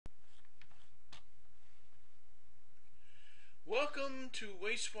Welcome to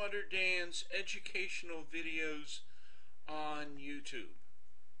WastewaterDan's educational videos on YouTube.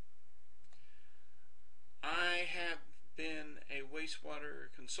 I have been a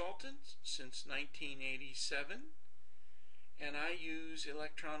wastewater consultant since 1987, and I use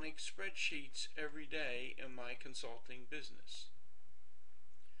electronic spreadsheets every day in my consulting business.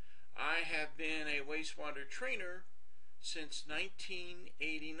 I have been a wastewater trainer since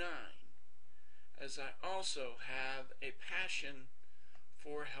 1989. As I also have a passion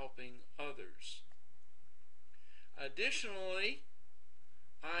for helping others. Additionally,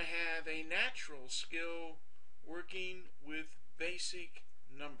 I have a natural skill working with basic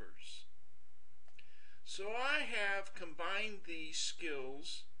numbers. So I have combined these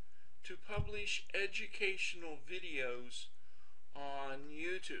skills to publish educational videos on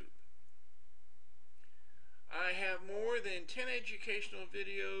YouTube. I have more than 10 educational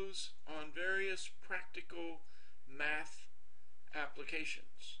videos on various practical math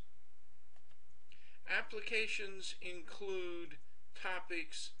applications. Applications include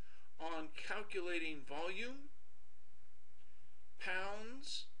topics on calculating volume,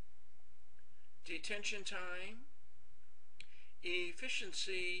 pounds, detention time,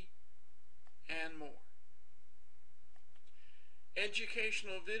 efficiency, and more.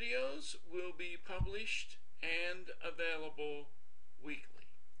 Educational videos will be published and available weekly.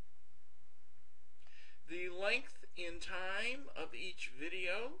 The length in time of each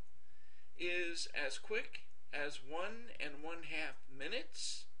video is as quick as 1.5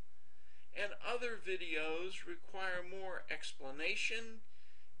 minutes, and other videos require more explanation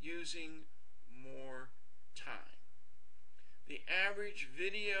using more time. The average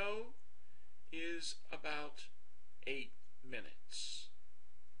video is about 8 minutes.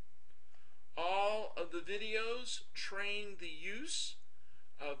 All of the videos train the use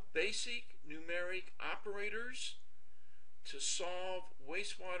of basic numeric operators to solve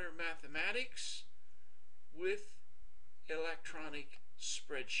wastewater mathematics with electronic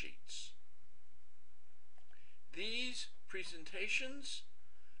spreadsheets. These presentations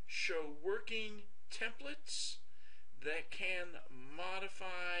show working templates that can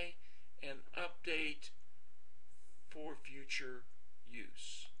modify and update for future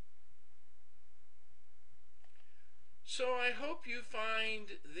use. So I hope you find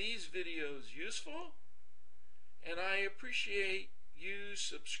these videos useful, and I appreciate you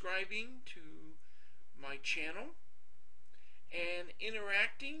subscribing to my channel and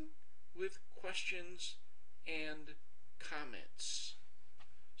interacting with questions and comments.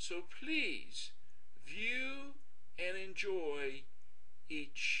 So please view and enjoy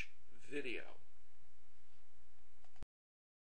each video.